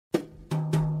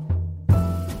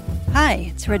Hi,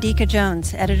 it's Radhika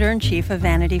Jones, Editor-in-Chief of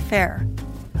Vanity Fair.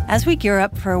 As we gear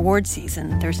up for award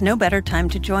season, there's no better time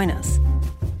to join us.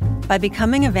 By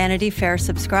becoming a Vanity Fair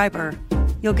subscriber,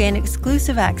 you'll gain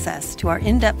exclusive access to our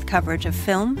in-depth coverage of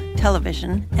film,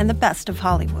 television, and the best of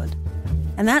Hollywood.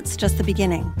 And that's just the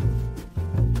beginning.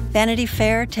 Vanity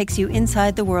Fair takes you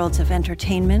inside the worlds of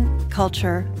entertainment,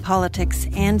 culture, politics,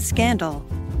 and scandal,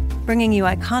 bringing you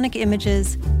iconic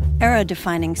images,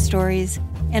 era-defining stories,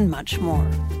 and much more.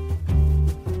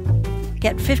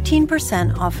 Get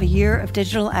 15% off a year of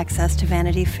digital access to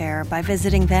Vanity Fair by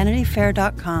visiting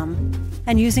vanityfair.com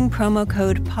and using promo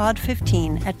code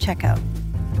POD15 at checkout.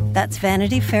 That's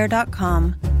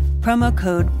vanityfair.com, promo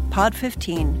code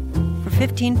POD15 for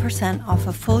 15% off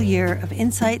a full year of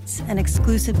insights and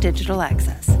exclusive digital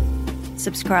access.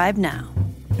 Subscribe now.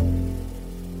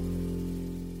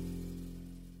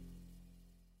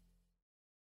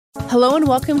 Hello and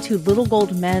welcome to Little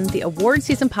Gold Men, the award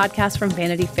season podcast from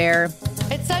Vanity Fair.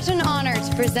 It's such an honor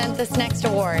to present this next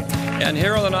award. And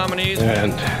here are the nominees.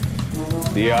 And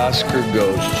the Oscar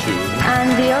goes to...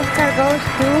 And the Oscar goes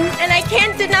to... And I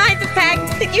can't deny the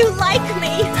fact that you like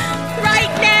me.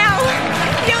 Right now.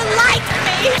 You like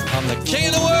me. I'm the king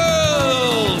of the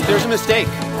world. There's a mistake.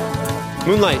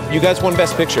 Moonlight, you guys won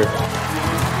Best Picture.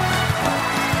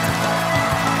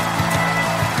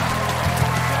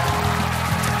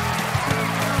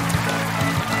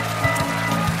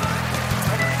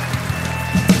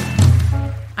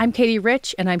 I'm Katie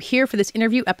Rich, and I'm here for this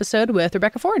interview episode with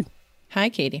Rebecca Ford. Hi,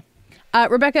 Katie.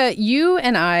 Rebecca, you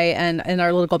and I and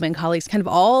our Little Gold Men colleagues kind of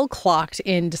all clocked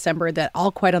in December that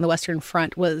All Quiet on the Western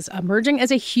Front was emerging as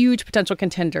a huge potential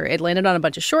contender. It landed on a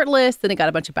bunch of shortlists, then it got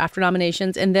a bunch of BAFTA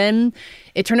nominations, and then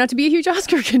it turned out to be a huge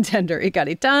Oscar contender. It got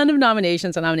a ton of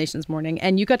nominations on nominations morning,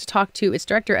 and you got to talk to its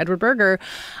director, Edward Berger,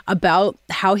 about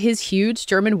how his huge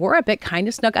German war epic kind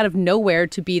of snuck out of nowhere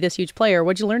to be this huge player.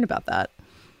 What'd you learn about that?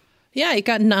 Yeah, it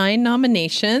got 9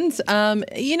 nominations.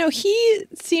 He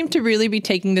seemed to really be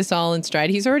taking this all in stride.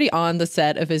 He's already on the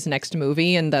set of his next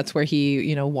movie, and that's where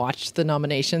he, watched the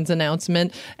nominations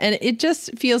announcement. And it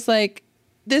just feels like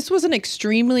this was an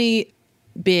extremely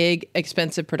big,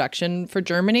 expensive production for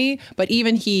Germany. But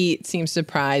even he seems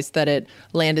surprised that it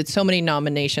landed so many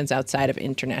nominations outside of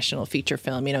international feature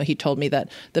film. He told me that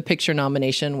the picture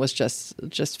nomination was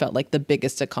just felt like the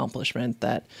biggest accomplishment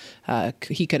that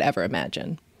he could ever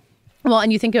imagine. Well,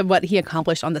 and you think of what he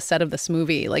accomplished on the set of this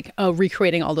movie, like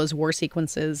recreating all those war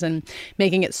sequences and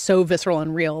making it so visceral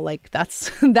and real. Like that's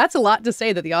a lot to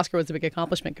say that the Oscar was a big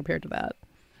accomplishment compared to that.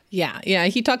 Yeah.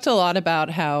 He talked a lot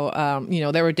about how,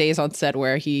 there were days on set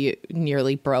where he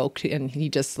nearly broke and he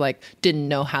just didn't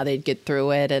know how they'd get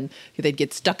through it. And they'd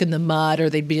get stuck in the mud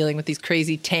or they'd be dealing with these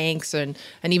crazy tanks. And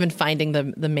even finding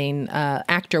the main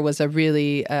actor was a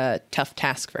really tough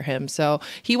task for him. So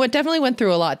he definitely went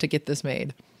through a lot to get this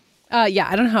made. I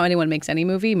don't know how anyone makes any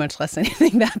movie, much less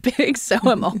anything that big. So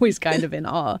I'm always kind of in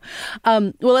awe.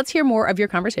 Well, let's hear more of your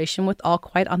conversation with All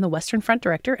Quiet on the Western Front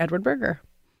director, Edward Berger.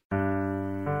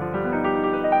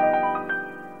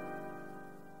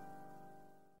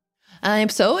 I'm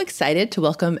so excited to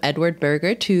welcome Edward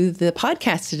Berger to the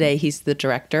podcast today. He's the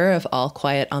director of All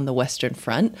Quiet on the Western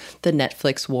Front, the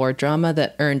Netflix war drama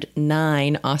that earned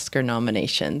 9 Oscar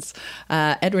nominations.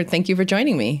 Edward, thank you for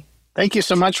joining me. Thank you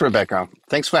so much, Rebecca.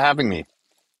 Thanks for having me.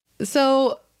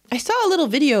 So I saw a little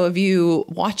video of you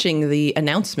watching the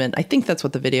announcement. I think that's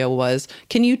what the video was.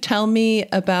 Can you tell me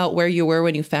about where you were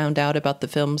when you found out about the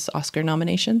film's Oscar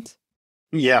nominations?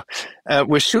 Yeah.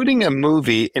 We're shooting a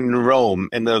movie in Rome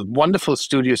in the wonderful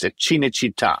studios at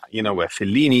Cinecittà, where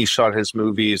Fellini shot his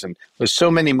movies. And there's so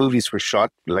many movies were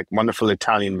shot, like wonderful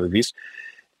Italian movies.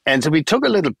 And so we took a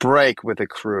little break with the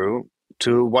crew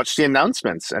to watch the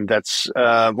announcements. And that's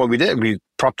what we did. We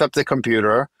propped up the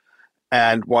computer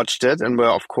and watched it. And we're,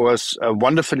 of course,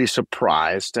 wonderfully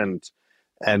surprised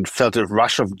and felt a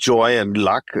rush of joy and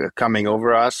luck coming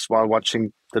over us while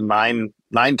watching the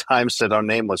nine times that our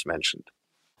name was mentioned.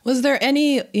 Was there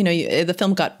any, the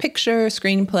film got picture,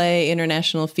 screenplay,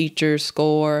 international feature,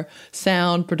 score,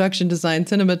 sound, production design,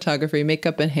 cinematography,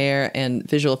 makeup and hair, and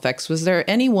visual effects. Was there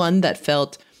any one that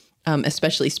felt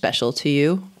especially special to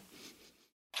you?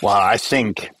 Well, I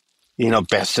think,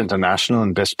 Best International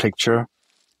and Best Picture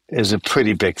is a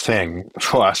pretty big thing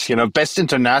for us. Best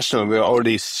International, we're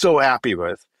already so happy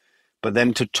with. But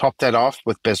then to top that off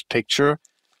with Best Picture,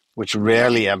 which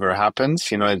rarely ever happens,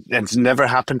 it's never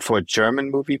happened for a German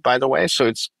movie, by the way. So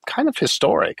it's kind of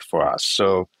historic for us.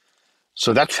 So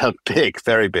that felt big,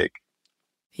 very big.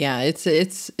 Yeah,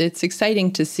 it's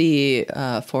exciting to see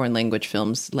foreign language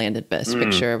films land at Best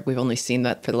Picture. We've only seen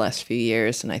that for the last few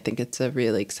years, and I think it's a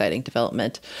really exciting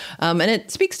development. And it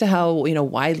speaks to how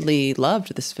widely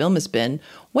loved this film has been.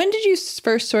 When did you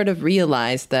first sort of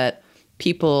realize that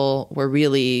people were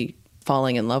really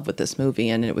falling in love with this movie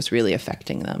and it was really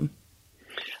affecting them?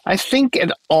 I think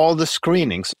at all the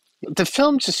screenings, the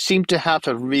film just seemed to have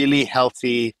a really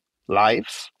healthy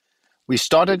life. We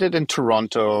started it in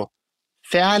Toronto,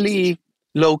 fairly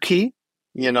low-key,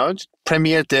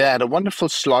 premiered there, had a wonderful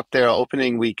slot there,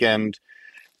 opening weekend.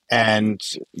 And,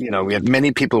 we had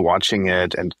many people watching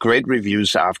it and great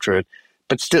reviews after it.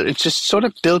 But still, it just sort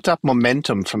of built up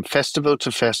momentum from festival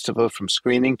to festival, from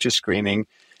screening to screening.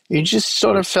 You just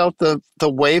sort of felt the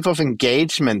wave of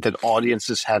engagement that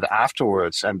audiences had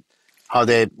afterwards and how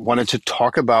they wanted to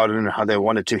talk about it and how they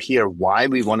wanted to hear why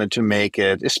we wanted to make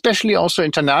it, especially also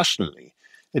internationally.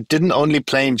 It didn't only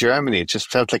play in Germany. It just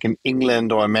felt like in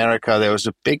England or America, there was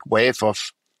a big wave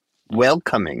of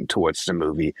welcoming towards the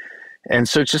movie. And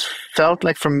so it just felt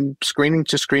like from screening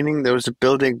to screening, it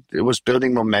was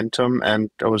building momentum, and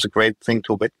it was a great thing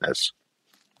to witness.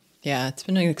 Yeah, it's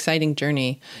been an exciting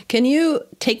journey. Can you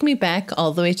take me back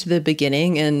all the way to the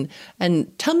beginning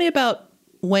and tell me about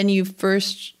when you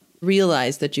first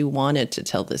realized that you wanted to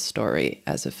tell this story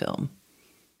as a film?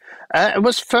 It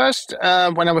was first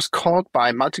when I was called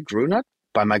by Malte Grunert,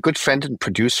 by my good friend and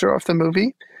producer of the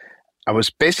movie. I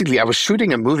was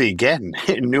shooting a movie again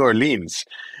in New Orleans.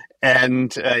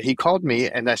 And he called me,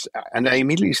 and I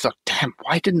immediately thought, damn,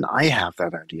 why didn't I have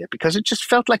that idea? Because it just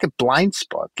felt like a blind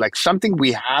spot, like something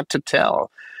we had to tell.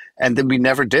 And then we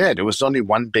never did. It was only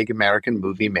one big American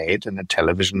movie made, and a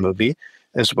television movie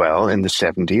as well in the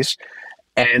 70s,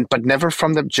 but never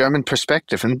from the German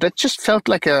perspective. And that just felt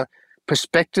like a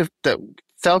perspective that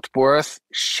felt worth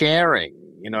sharing,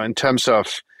 in terms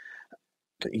of,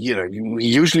 you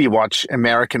usually watch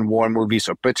American war movies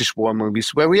or British war movies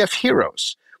where we have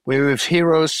heroes. We have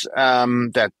heroes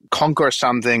that conquer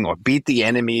something or beat the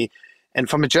enemy. And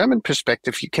from a German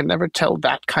perspective, you can never tell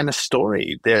that kind of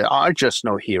story. There are just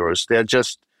no heroes. They're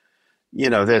just,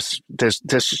 there's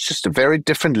just a very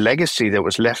different legacy that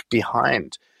was left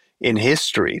behind in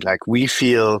history. Like, we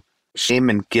feel shame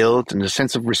and guilt and a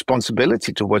sense of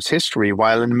responsibility towards history,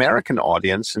 while an American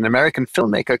audience, an American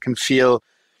filmmaker can feel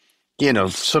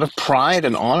sort of pride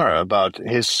and honor about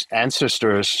his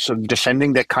ancestors sort of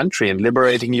defending their country and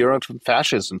liberating Europe from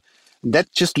fascism. And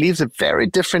that just leaves a very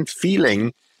different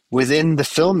feeling within the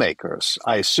filmmakers,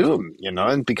 I assume,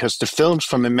 and because the films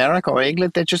from America or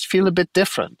England, they just feel a bit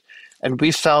different. And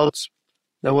we felt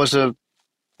there was a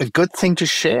good thing to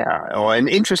share, or an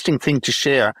interesting thing to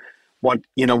share, what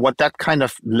that kind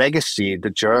of legacy,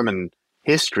 the German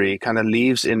history, kind of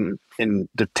leaves in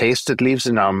the taste it leaves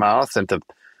in our mouth and the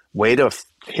weight of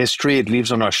history it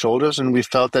leaves on our shoulders. And we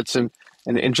felt that's an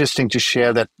interesting to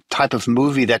share that type of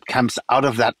movie that comes out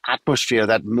of that atmosphere,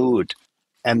 that mood.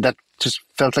 And that just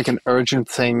felt like an urgent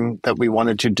thing that we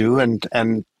wanted to do. And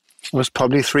it was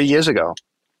probably 3 years ago.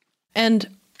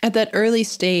 And at that early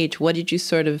stage, what did you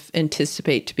sort of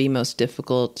anticipate to be most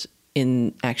difficult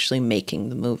in actually making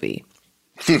the movie?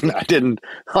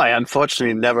 I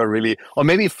unfortunately never really, or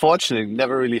maybe fortunately,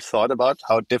 never really thought about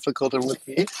how difficult it would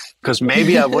be, because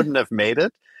maybe I wouldn't have made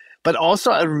it. But also,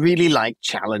 I really like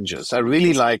challenges. I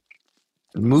really like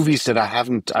movies that I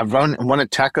want to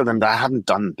tackle them that I haven't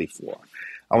done before.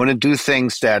 I want to do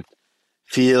things that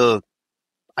feel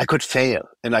I could fail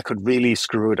and I could really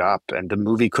screw it up, and the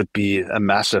movie could be a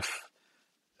massive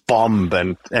bomb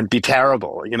and be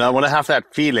terrible. I want to have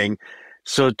that feeling.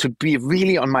 So to be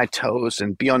really on my toes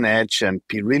and be on edge and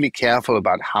be really careful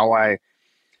about how I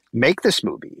make this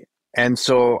movie. And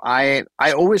so I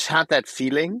always had that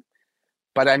feeling,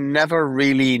 but I never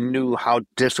really knew how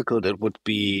difficult it would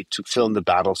be to film the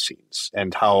battle scenes,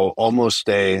 and how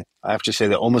I have to say,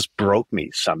 they almost broke me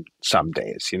some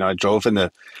days. I drove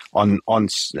to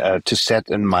set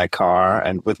in my car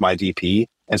and with my DP.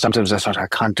 And sometimes I thought, I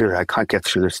can't do it. I can't get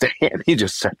through this day. And he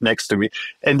just sat next to me.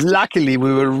 And luckily,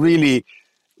 we were really,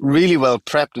 really well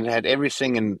prepped and had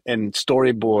everything in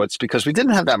storyboards, because we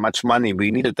didn't have that much money.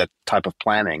 We needed that type of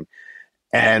planning.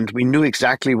 And we knew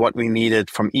exactly what we needed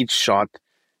from each shot.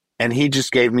 And he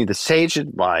just gave me the sage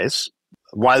advice,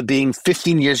 while being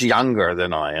 15 years younger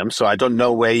than I am. So I don't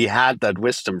know where he had that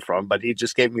wisdom from, but he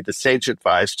just gave me the sage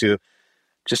advice to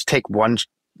just take one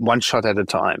shot at a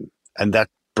time. And that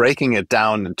breaking it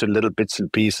down into little bits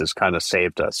and pieces kind of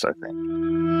saved us, I think.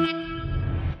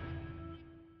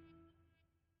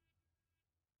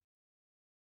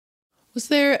 Was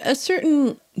there a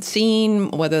certain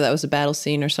scene, whether that was a battle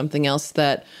scene or something else,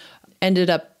 that ended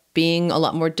up being a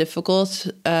lot more difficult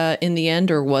in the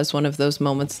end, or was one of those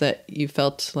moments that you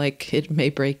felt like it may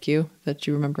break you that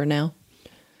you remember now?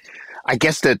 I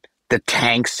guess that the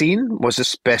tank scene was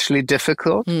especially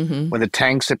difficult when the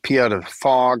tanks appear out of the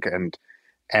fog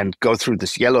and go through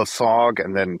this yellow fog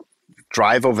and then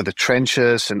drive over the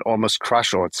trenches and almost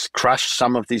crush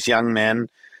some of these young men.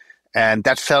 And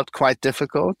that felt quite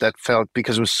difficult. That felt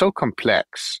because it was so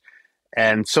complex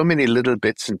and so many little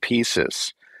bits and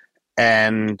pieces.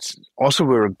 And also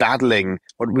what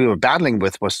we were battling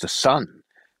with was the sun,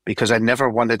 because I never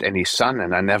wanted any sun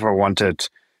and I never wanted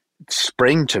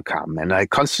spring to come. And I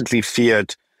constantly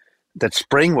feared that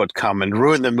spring would come and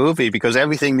ruin the movie because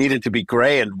everything needed to be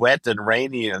gray and wet and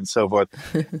rainy and so forth.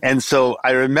 And so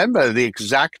I remember the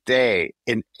exact day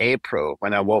in April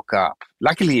when I woke up.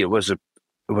 Luckily, it was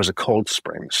a cold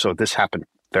spring, so this happened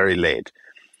very late.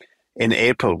 In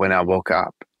April when I woke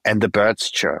up and the birds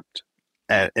chirped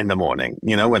in the morning,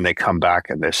 when they come back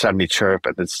and they suddenly chirp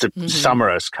and it's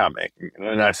summer is coming.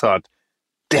 And I thought,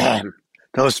 damn,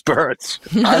 those birds.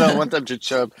 I don't want them to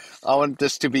chirp. I want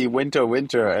this to be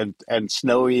winter and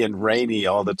snowy and rainy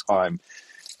all the time.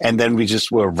 And then we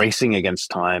just were racing against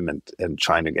time and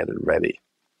trying to get it ready.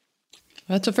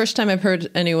 That's the first time I've heard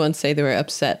anyone say they were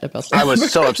upset about that. I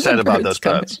was so upset about those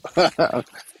birds.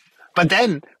 But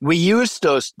then we used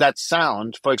that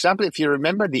sound. For example, if you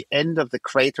remember the end of the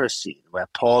crater scene where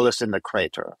Paul is in the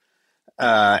crater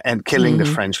and killing the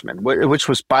Frenchman, which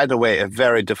was, by the way, a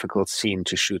very difficult scene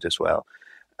to shoot as well,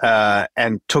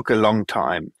 and took a long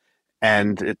time.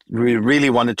 And we really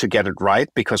wanted to get it right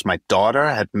because my daughter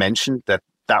had mentioned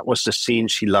that was the scene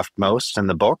she loved most in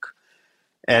the book.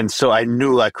 And so I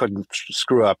knew I couldn't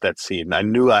screw up that scene. I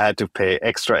knew I had to pay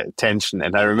extra attention.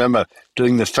 And I remember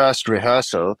doing the first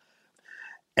rehearsal,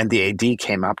 and the AD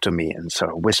came up to me and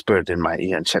sort of whispered in my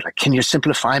ear and said, like, can you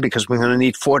simplify? Because we're going to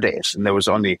need 4 days. And there was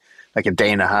only like a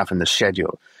day and a half in the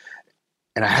schedule.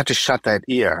 And I had to shut that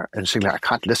ear and say, like, I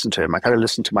can't listen to him. I got to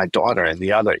listen to my daughter in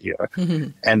the other ear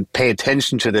and pay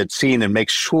attention to that scene and make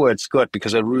sure it's good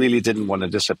because I really didn't want to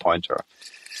disappoint her.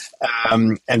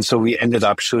 And so we ended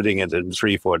up shooting it in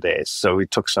 3-4 days. So we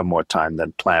took some more time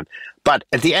than planned. But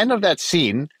at the end of that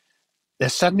scene,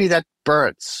 there's suddenly that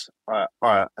birds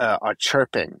are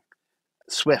chirping,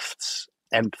 swifts.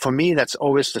 And for me, that's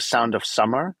always the sound of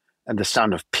summer and the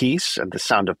sound of peace and the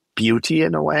sound of beauty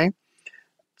in a way.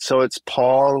 So it's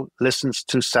Paul listens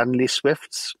to suddenly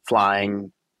swifts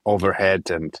flying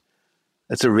overhead, and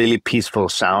it's a really peaceful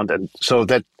sound. And so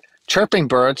that chirping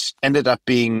birds ended up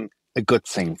being a good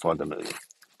thing for the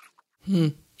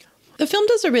movie. The film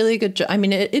does a really good job. I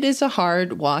mean, it is a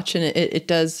hard watch, and it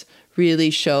does really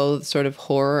show the sort of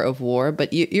horror of war,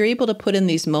 but you're able to put in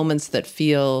these moments that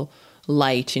feel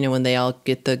light, when they all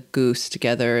get the goose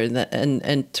together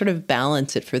and sort of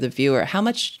balance it for the viewer. How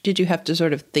much did you have to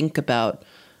sort of think about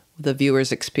the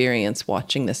viewer's experience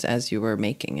watching this as you were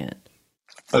making it?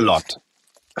 A lot.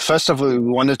 First of all, we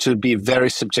wanted to be very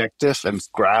subjective and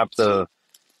grab the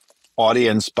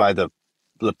audience by the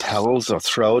lapels or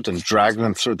throat and drag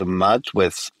them through the mud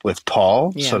with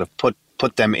Paul, sort of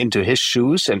put them into his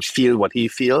shoes and feel what he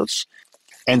feels.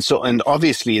 And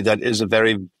obviously that is a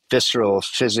very visceral,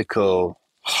 physical,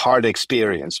 hard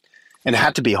experience. And it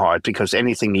had to be hard because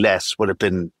anything less would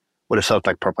have felt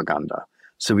like propaganda.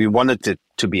 So we wanted it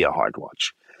to be a hard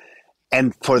watch.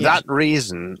 And for that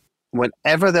reason,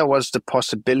 whenever there was the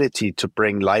possibility to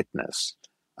bring lightness,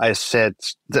 I said,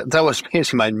 that was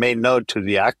basically my main note to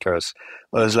the actors.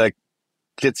 I was like,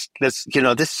 let's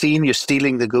this scene, you're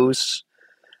stealing the goose.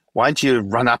 Why don't you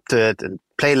run up to it and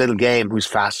play a little game, who's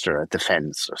faster at the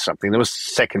fence or something? There was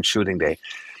second shooting day.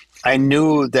 I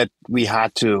knew that we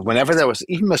had to, whenever there was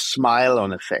even a smile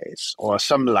on a face or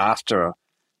some laughter,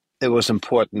 it was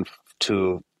important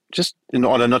to just, in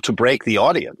order not to break the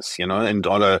audience, in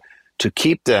order to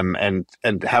keep them and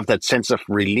have that sense of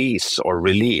release or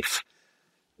relief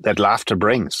that laughter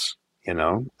brings,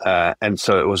 and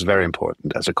so it was very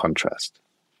important as a contrast.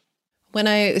 When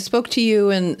I spoke to you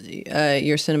and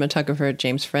your cinematographer,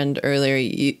 James Friend, earlier,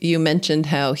 you mentioned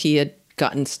how he had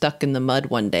gotten stuck in the mud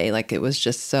one day. Like it was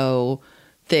just so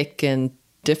thick and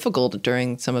difficult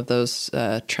during some of those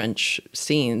trench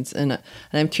scenes. And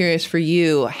I'm curious for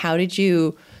you, how did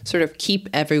you sort of keep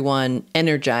everyone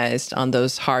energized on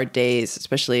those hard days,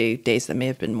 especially days that may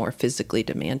have been more physically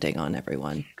demanding on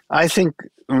everyone? I think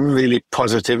really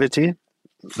positivity.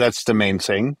 That's the main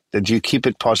thing, that you keep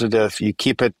it positive. You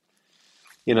keep it,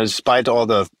 despite all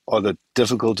the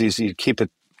difficulties, you keep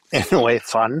it in a way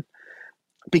fun,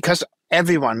 because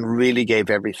everyone really gave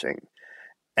everything.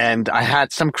 And I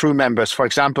had some crew members, for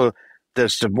example,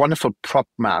 there's the wonderful prop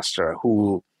master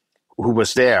who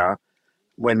was there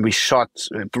when we shot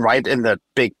right in that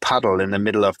big puddle in the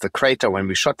middle of the crater, when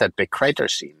we shot that big crater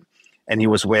scene, and he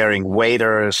was wearing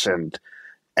waders and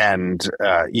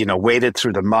waded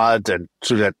through the mud and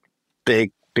through that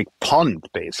big pond,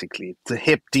 basically, the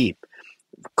hip deep,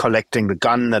 collecting the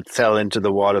gun that fell into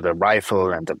the water, the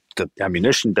rifle and the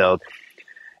ammunition belt.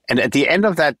 And at the end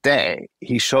of that day,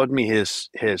 he showed me his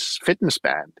fitness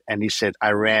band, and he said,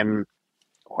 I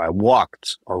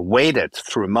walked or waded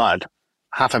through mud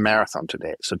half a marathon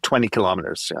today. So 20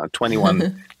 kilometers,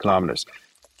 21 kilometers.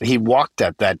 He walked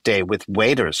that day with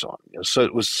waders on. So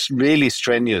it was really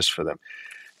strenuous for them.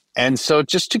 And so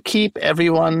just to keep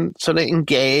everyone sort of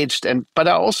engaged, but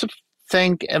I also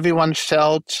think everyone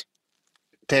felt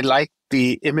they liked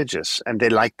the images and they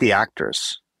liked the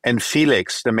actors. And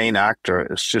Felix, the main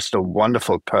actor, is just a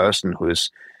wonderful person who is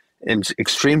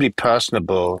extremely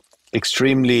personable,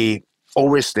 extremely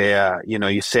always there.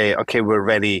 You say, okay, we're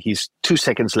ready. He's 2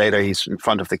 seconds later, he's in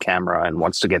front of the camera and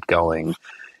wants to get going.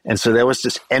 And so there was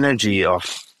this energy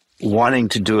of wanting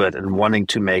to do it and wanting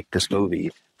to make this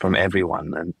movie from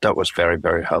everyone. And that was very,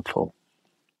 very helpful.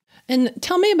 And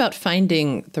tell me about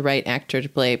finding the right actor to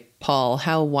play Paul.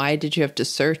 Why did you have to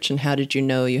search, and how did you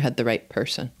know you had the right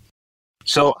person?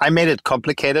 So I made it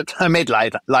complicated. I made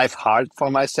life hard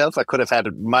for myself. I could have had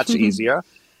it much easier.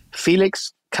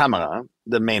 Felix Kammerer,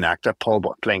 the main actor,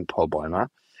 playing Paul Bäumer,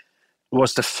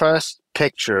 was the first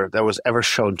picture that was ever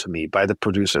shown to me by the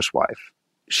producer's wife.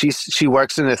 She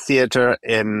works in a theater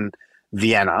in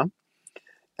Vienna,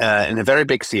 in a very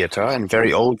big theater and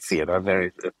very old theater,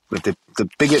 the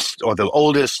biggest or the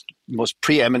oldest, most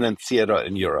preeminent theater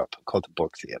in Europe, called the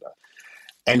Burg Theater.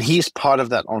 And he's part of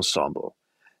that ensemble.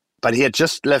 But he had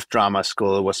just left drama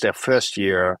school. It was their first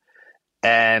year,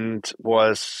 and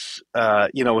was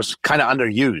kind of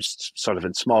underused, sort of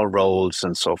in small roles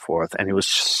and so forth. And he was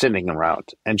sitting around.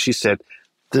 And she said,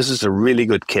 "This is a really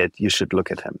good kid. You should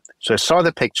look at him." So I saw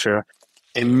the picture,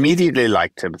 immediately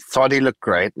liked him, thought he looked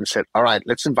great, and said, "All right,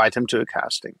 let's invite him to a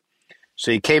casting."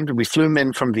 So we flew him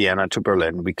in from Vienna to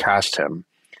Berlin. We cast him.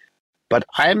 But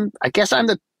I guess I'm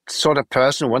the sort of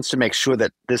person who wants to make sure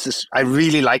that I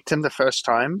really liked him the first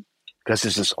time, because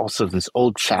this is also this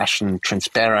old-fashioned,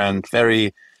 transparent,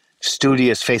 very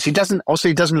studious face. He doesn't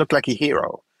look like a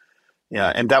hero.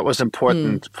 Yeah, and that was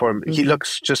important for him. He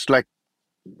looks just like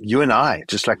you and I,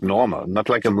 just like normal, not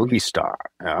like a movie star,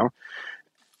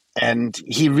 And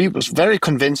he was very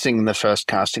convincing in the first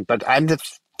casting, but I'm the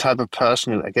type of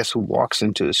person who walks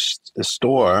into a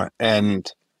store,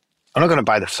 and I'm not going to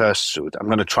buy the first suit. I'm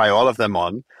going to try all of them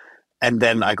on, and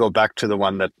then I go back to the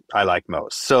one that I like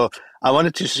most. So I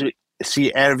wanted to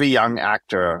see every young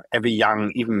actor, every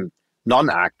young, even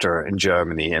non-actor in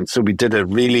Germany. And so we did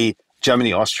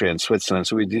Germany, Austria, and Switzerland.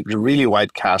 So we did a really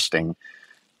wide casting,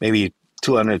 maybe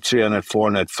 200, 300,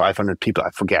 400, 500 people.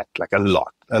 I forget, like a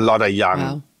lot of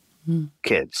young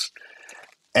kids.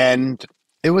 And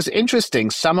it was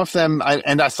interesting. Some of them,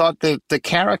 I thought the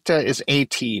character is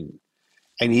 18,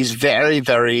 and he's very,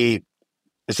 very,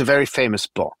 it's a very famous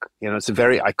book. It's a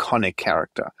very iconic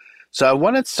character. So I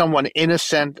wanted someone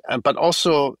innocent, but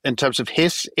also in terms of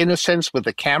his innocence with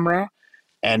the camera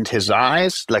and his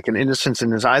eyes, like an innocence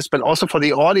in his eyes, but also for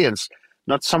the audience,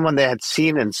 not someone they had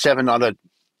seen in 7 other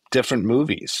different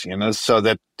movies, so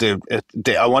that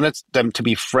I wanted them to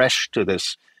be fresh to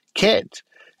this kid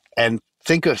and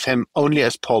think of him only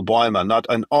as Paul Bäumer, not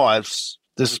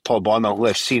this is Paul Bäumer who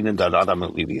I've seen in that other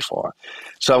movie before.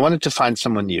 So I wanted to find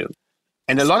someone new.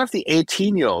 And a lot of the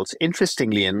 18-year-olds,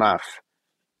 interestingly enough,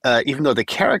 even though the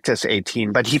character is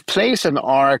 18, but he goes through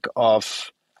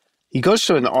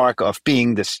an arc of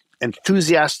being this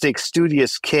enthusiastic,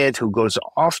 studious kid who goes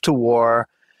off to war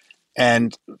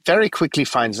and very quickly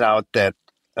finds out that,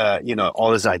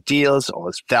 all his ideals, all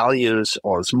his values,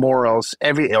 all his morals,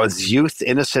 all his youth,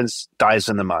 innocence dies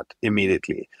in the mud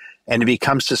immediately. And he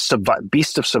becomes this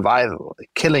beast of survival, a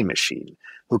killing machine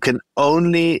who can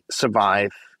only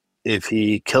survive if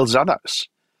he kills others.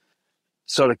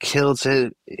 Sort of kills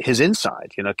his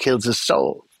inside, kills his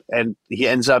soul. And he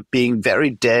ends up being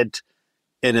very dead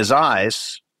in his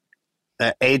eyes,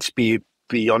 age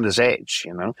beyond his age,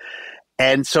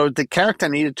 And so the character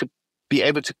needed to be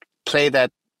able to play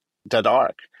that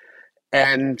arc.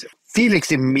 And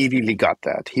Felix immediately got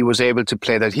that. He was able to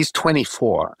play that. He's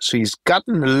 24, so he's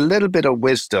gotten a little bit of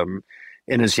wisdom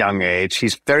in his young age.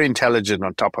 He's very intelligent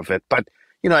on top of it. But,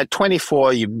 at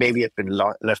 24, you maybe have been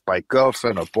left by a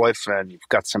girlfriend or boyfriend. You've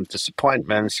got some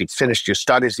disappointments. You've finished your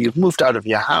studies. You've moved out of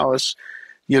your house.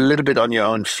 You're a little bit on your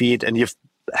own feet, and you've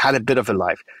had a bit of a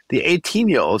life. The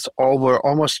 18-year-olds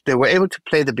they were able to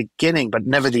play the beginning, but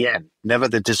never the end, never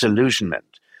the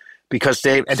disillusionment. because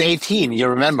at 18, you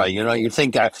remember, you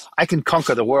think I can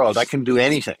conquer the world. I can do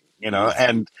anything,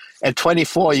 and at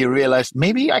 24, you realize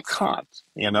maybe I can't,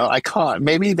 I can't.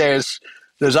 Maybe there's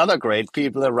other great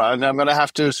people around. I'm going to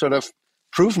have to sort of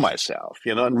prove myself,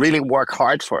 and really work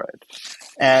hard for it.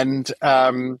 And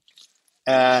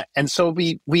so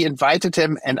we invited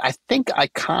him, and I think I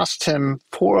cast him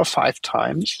 4 or 5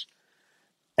 times.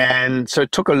 And so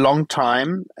it took a long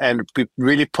time, and we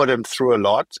really put him through a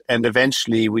lot. And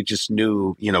eventually we just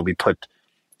knew, we put,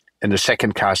 in the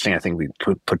second casting, I think we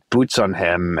put boots on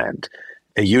him and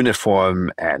a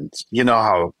uniform, and you know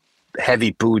how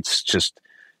heavy boots just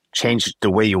changed the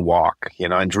way you walk,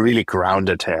 and really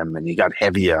grounded him, and he got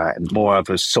heavier and more of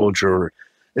a soldier,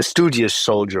 a studious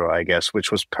soldier, I guess,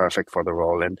 which was perfect for the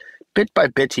role. And bit by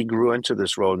bit, he grew into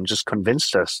this role and just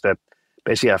convinced us that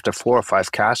basically after 4 or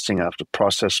 5 casting, after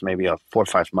process maybe of 4 or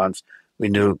 5 months, we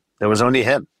knew there was only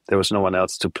him. There was no one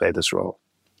else to play this role.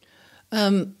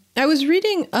 I was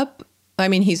reading up. I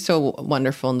mean, he's so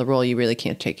wonderful in the role. You really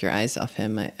can't take your eyes off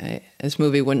him. This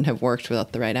movie wouldn't have worked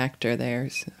without the right actor there.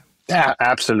 So. Yeah,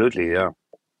 absolutely. Yeah.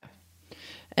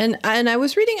 And I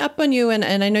was reading up on you, and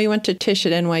I know you went to Tisch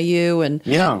at NYU, and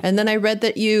then I read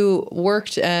that you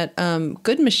worked at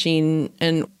Good Machine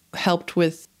and helped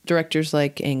with directors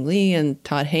like Ang Lee and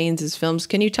Todd Haynes' films.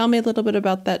 Can you tell me a little bit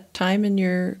about that time in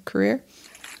your career?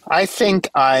 I think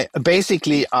I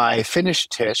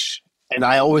finished Tisch, and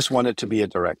I always wanted to be a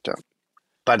director.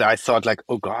 But I thought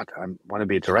oh God, I want to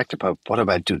be a director, but what do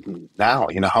I do now?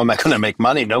 How am I going to make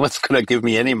money? No one's going to give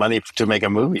me any money to make a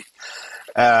movie.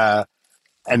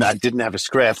 And I didn't have a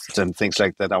script and things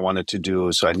like that I wanted to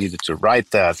do, so I needed to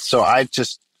write that. So I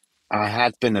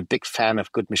had been a big fan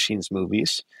of Good Machine's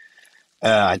movies.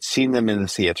 I'd seen them in the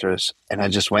theaters, and I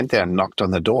just went there and knocked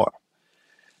on the door.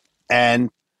 And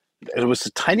it was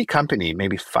a tiny company,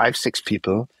 maybe 5, 6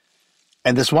 people.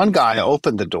 And this one guy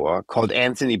opened the door called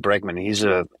Anthony Bregman. He's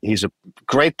a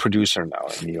great producer now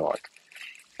in New York.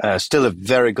 Still a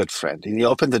very good friend. And he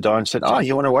opened the door and said, "Oh,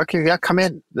 you want to work here? Yeah, come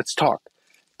in. Let's talk."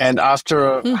 And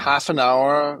after half an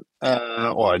hour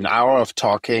or an hour of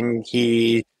talking,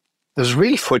 it was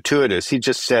really fortuitous. He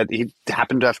just said he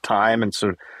happened to have time,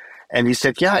 and he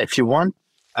said, "Yeah, if you want,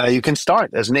 you can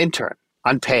start as an intern,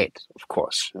 unpaid, of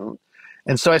course."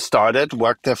 And so I started,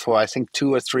 worked there for I think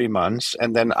 2 or 3 months,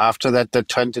 and then after that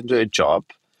turned into a job,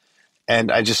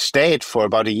 and I just stayed for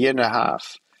about 1.5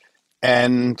 years.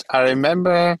 And I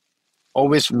remember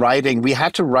always writing. We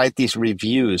had to write these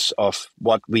reviews of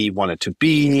what we wanted to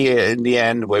be in the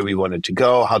end, where we wanted to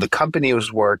go, how the company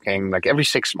was working. Like every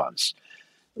 6 months,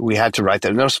 we had to write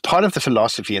that. And that was part of the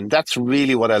philosophy, and that's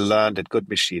really what I learned at Good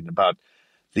Machine about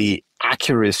the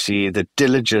accuracy, the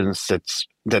diligence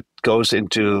that goes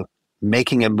into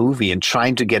making a movie and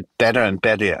trying to get better and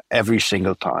better every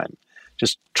single time.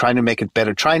 Just trying to make it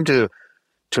better, trying to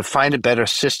find a better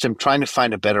system, trying to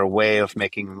find a better way of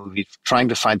making a movie, trying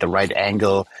to find the right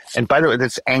angle. And by the way,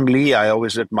 that's Ang Lee. I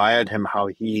always admired him, how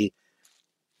he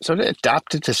sort of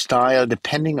adapted his style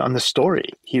depending on the story.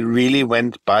 He really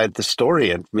went by the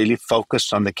story and really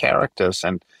focused on the characters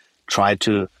and tried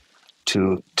to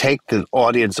take the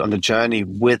audience on the journey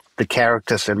with the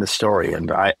characters in the story. And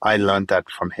I learned that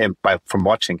from him, from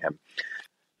watching him.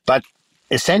 But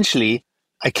essentially,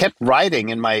 I kept writing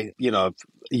in my,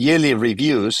 yearly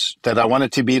reviews that I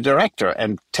wanted to be a director.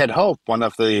 And Ted Hope, one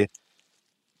of the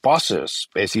bosses,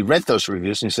 basically read those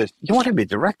reviews and he said, "You want to be a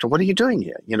director? What are you doing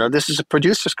here? This is a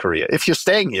producer's career. If you're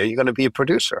staying here, you're going to be a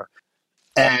producer."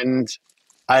 And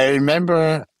I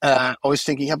remember always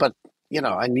thinking, yeah, but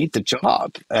I need the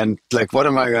job. And what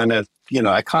am I going to,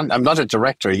 I'm not a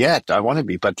director yet. I want to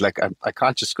be, but I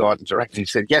can't just go out and direct. And he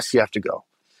said, "Yes, you have to go.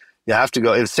 You have to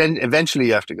go. Eventually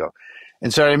you have to go."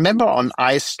 And so I remember on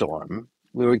Ice Storm,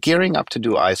 we were gearing up to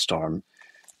do Ice Storm,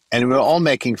 and we were all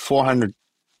making $400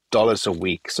 a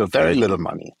week, so very little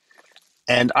money.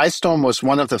 And Ice Storm was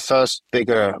one of the first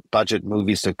bigger budget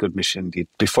movies that Good Machine did.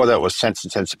 Before that was Sense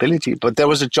and Sensibility, but there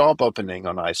was a job opening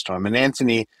on Ice Storm, and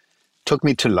Anthony took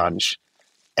me to lunch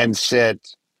and said,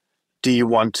 "Do you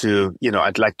want to,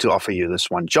 I'd like to offer you this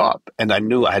one job." And I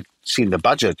knew I had seen the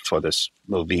budget for this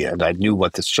movie, and I knew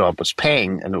what this job was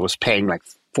paying, and it was paying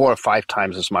 4 or 5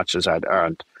 times as much as I'd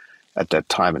earned at that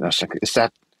time. And I was like, is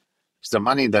the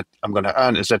money that I'm going to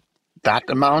earn, is that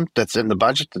amount that's in the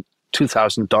budget, the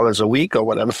 $2,000 a week or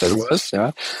whatever it was?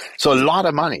 Yeah. So a lot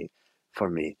of money for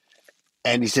me.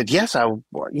 And he said, "Yes,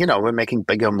 we're making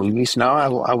bigger movies now.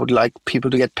 I would like people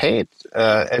to get paid.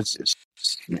 It's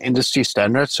an industry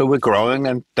standard, so we're growing,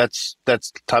 and that's the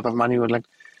type of money we'd like."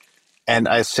 And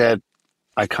I said,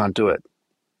 "I can't do it.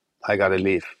 I got to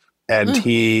leave." And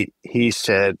he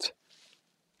said,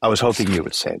 I was hoping you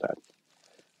would say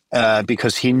that.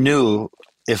 Because he knew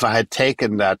if I had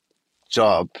taken that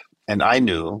job, and I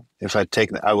knew if I'd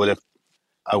taken it, I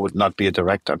would not be a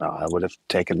director now. I would have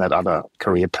taken that other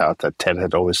career path that Ted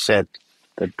had always said,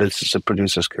 that this is a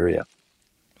producer's career.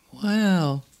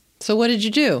 Wow. So what did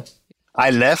you do? I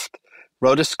left,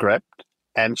 wrote a script,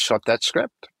 and shot that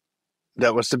script.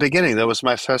 That was the beginning. That was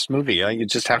my first movie. You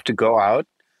just have to go out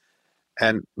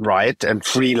and write and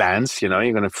freelance. You're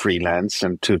going to freelance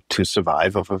and to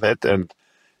survive off of it.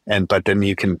 But then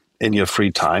you can, in your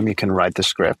free time, you can write the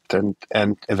script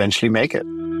and eventually make it.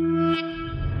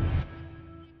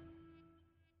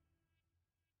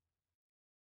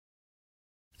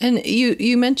 And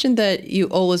you mentioned that you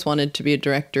always wanted to be a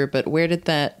director, but where did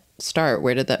that start?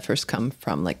 Where did that first come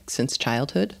from, like since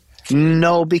childhood?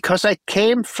 No, because I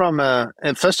came from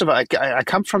first of all, I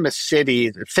come from a city,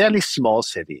 a fairly small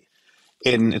city.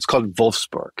 It's called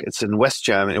Wolfsburg. It's in West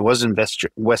Germany. It was in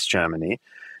West Germany.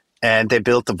 And they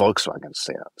built the Volkswagens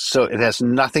there. So it has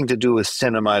nothing to do with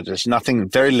cinema. There's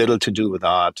very little to do with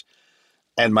art.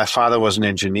 And my father was an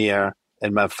engineer.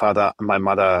 And my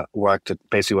mother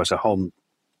basically was a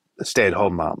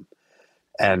stay-at-home mom.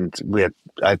 And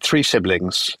I had 3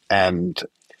 siblings. And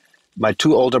my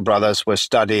 2 older brothers were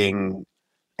studying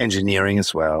engineering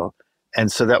as well.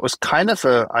 And so that was kind of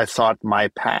I thought, my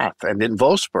path. And in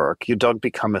Wolfsburg, you don't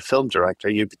become a film director.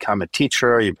 You become a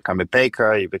teacher, you become a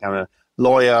baker, you become a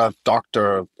lawyer,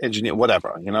 doctor, engineer,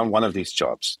 whatever, one of these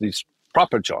jobs, these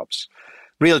proper jobs,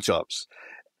 real jobs.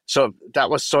 So that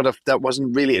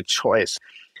wasn't really a choice.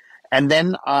 And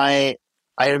then I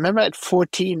remember at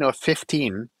 14 or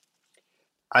 15,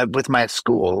 with my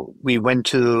school, we went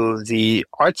to the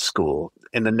art school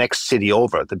in the next city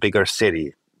over, the bigger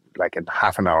city, like a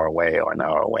half an hour away or an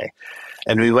hour away.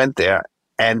 And we went there,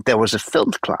 and there was a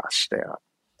film class there.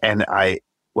 And I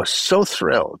was so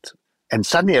thrilled. And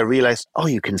suddenly I realized,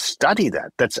 you can study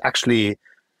that. That's actually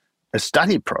a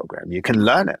study program. You can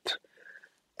learn it.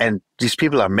 And these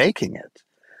people are making it.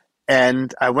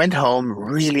 And I went home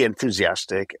really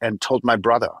enthusiastic and told my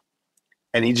brother.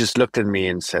 And he just looked at me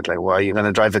and said, well, you're going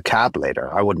to drive a cab later.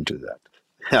 I wouldn't do that.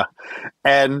 Yeah.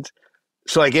 And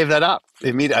so I gave that up.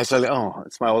 Immediately, I said,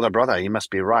 it's my older brother. He must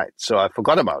be right. So I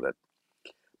forgot about it.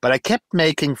 But I kept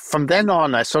making, from then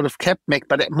on, I sort of kept making,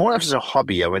 but more as a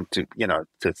hobby. I went to,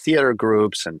 to theater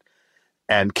groups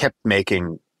and kept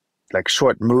making like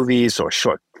short movies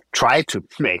tried to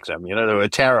make them, they were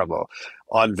terrible,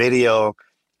 on video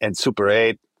and Super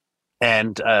 8.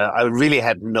 And I really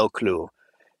had no clue.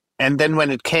 And then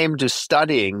when it came to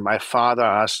studying, my father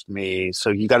asked me, so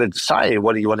you got to decide,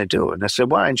 what do you want to do? And I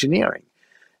said, well, engineering.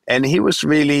 And he was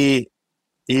really,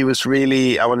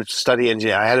 I wanted to study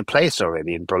engineering. I had a place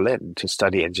already in Berlin to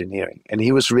study engineering. And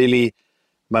he was really,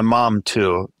 my mom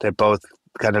too, they both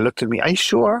kind of looked at me, are you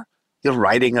sure? You're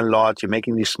writing a lot, you're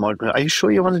making these small, are you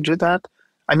sure you want to do that?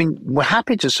 I mean, we're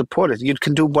happy to support it. You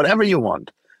can do whatever you want.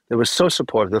 They were so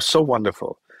supportive, they were so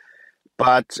wonderful.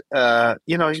 But,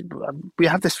 we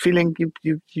have this feeling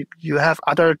you have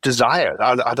other desires,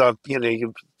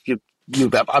 you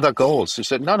have other goals. You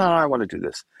said, no, I want to do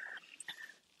this.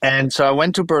 And so I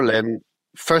went to Berlin,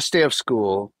 first day of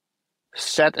school,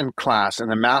 sat in class,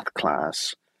 in a math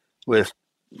class, with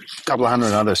a couple of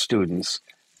hundred other students,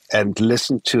 and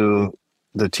listened to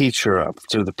the teacher,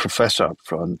 to the professor up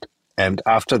front. And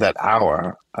after that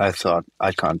hour, I thought,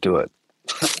 I can't do it.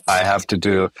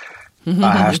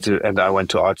 And I went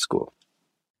to art school.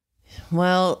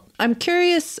 Well, I'm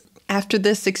curious, after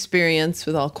this experience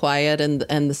with All Quiet and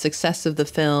the success of the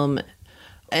film,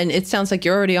 and it sounds like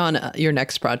you're already on your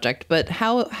next project, but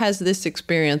how has this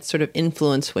experience sort of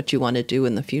influenced what you want to do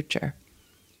in the future?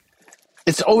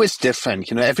 It's always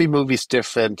different. Every movie's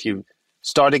different. You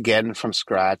start again from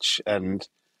scratch, and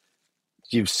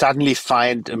you suddenly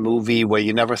find a movie where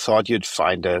you never thought you'd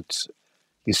find it.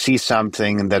 You see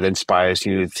something that inspires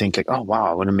you, think like, oh,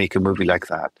 wow, I want to make a movie like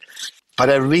that. But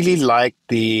I really like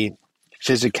the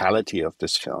physicality of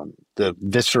this film, the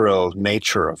visceral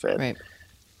nature of it. Right.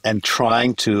 And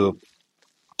trying to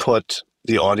put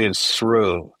the audience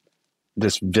through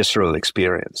this visceral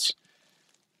experience.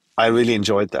 I really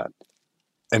enjoyed that.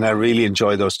 And I really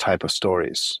enjoy those type of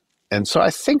stories. And so I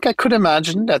think I could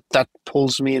imagine that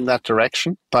pulls me in that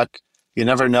direction. But you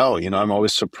never know. I'm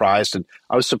always surprised. And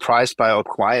I was surprised by All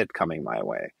Quiet coming my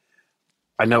way.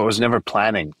 I know I was never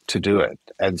planning to do it.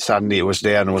 And suddenly it was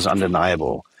there and it was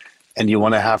undeniable. And you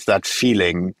want to have that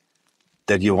feeling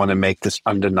that you want to make this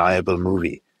undeniable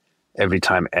movie every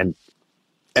time. And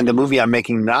the movie I'm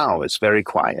making now is very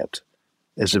quiet.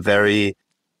 It's a very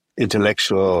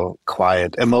intellectual,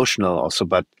 quiet, emotional also,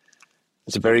 but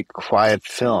it's a very quiet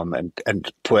film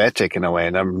and poetic in a way,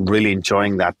 and I'm really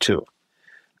enjoying that too.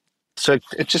 So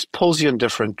it just pulls you in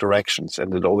different directions,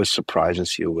 and it always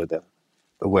surprises you with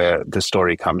where the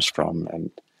story comes from,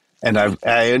 and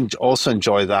I also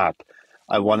enjoy that.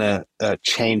 I want to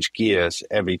change gears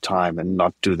every time and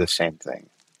not do the same thing.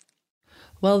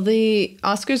 Well, the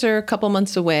Oscars are a couple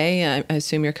months away. I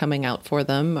assume you're coming out for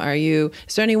them.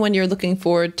 Is there anyone you're looking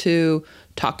forward to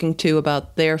talking to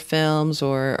about their films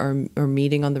or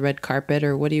meeting on the red carpet,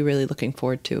 or what are you really looking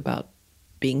forward to about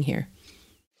being here?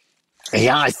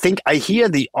 Yeah, I hear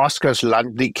the Oscars,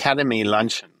 the Academy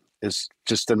luncheon is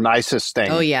just the nicest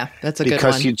thing. Oh yeah, that's a good one.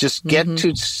 Because you just get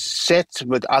to sit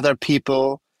with other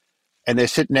people, and they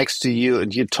sit next to you,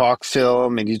 and you talk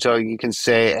film, and you can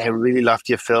say, I really loved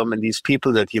your film, and these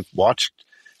people that you've watched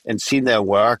and seen their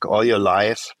work all your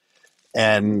life.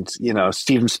 And,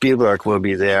 Steven Spielberg will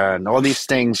be there, and all these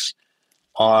things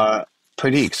are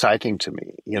pretty exciting to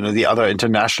me. The other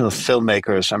international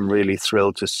filmmakers I'm really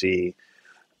thrilled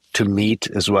to meet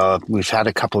as well. We've had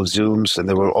a couple of Zooms, and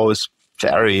they were always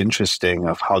very interesting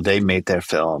of how they made their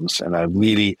films. And I've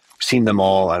really seen them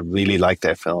all. I really like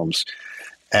their films.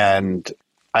 And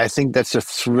I think that's a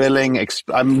thrilling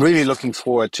I'm really looking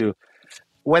forward to.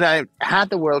 When I had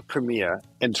the world premiere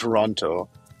in Toronto,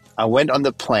 I went on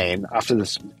the plane after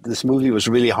this movie was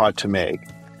really hard to make.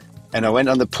 And I went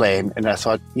on the plane and I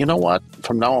thought, you know what?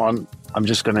 From now on, I'm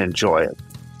just going to enjoy it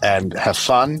and have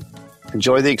fun,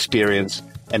 enjoy the experience.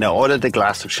 And I ordered a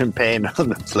glass of champagne on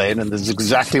the plane, and this is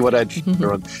exactly what I did.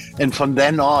 And from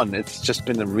then on, it's just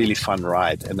been a really fun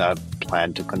ride. And I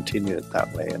plan to continue it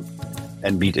that way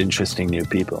and meet interesting new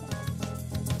people.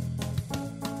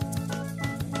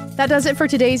 That does it for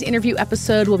today's interview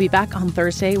episode. We'll be back on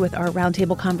Thursday with our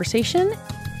roundtable conversation.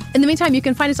 In the meantime, you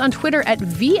can find us on Twitter at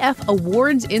VF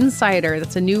Awards Insider.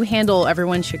 That's a new handle.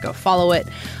 Everyone should go follow it.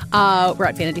 We're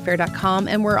at VanityFair.com,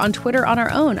 and we're on Twitter on our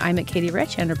own. I'm at Katie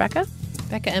Rich, and Rebecca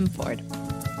M. Ford.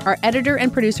 Our editor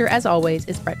and producer, as always,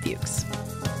 is Brett Bukes.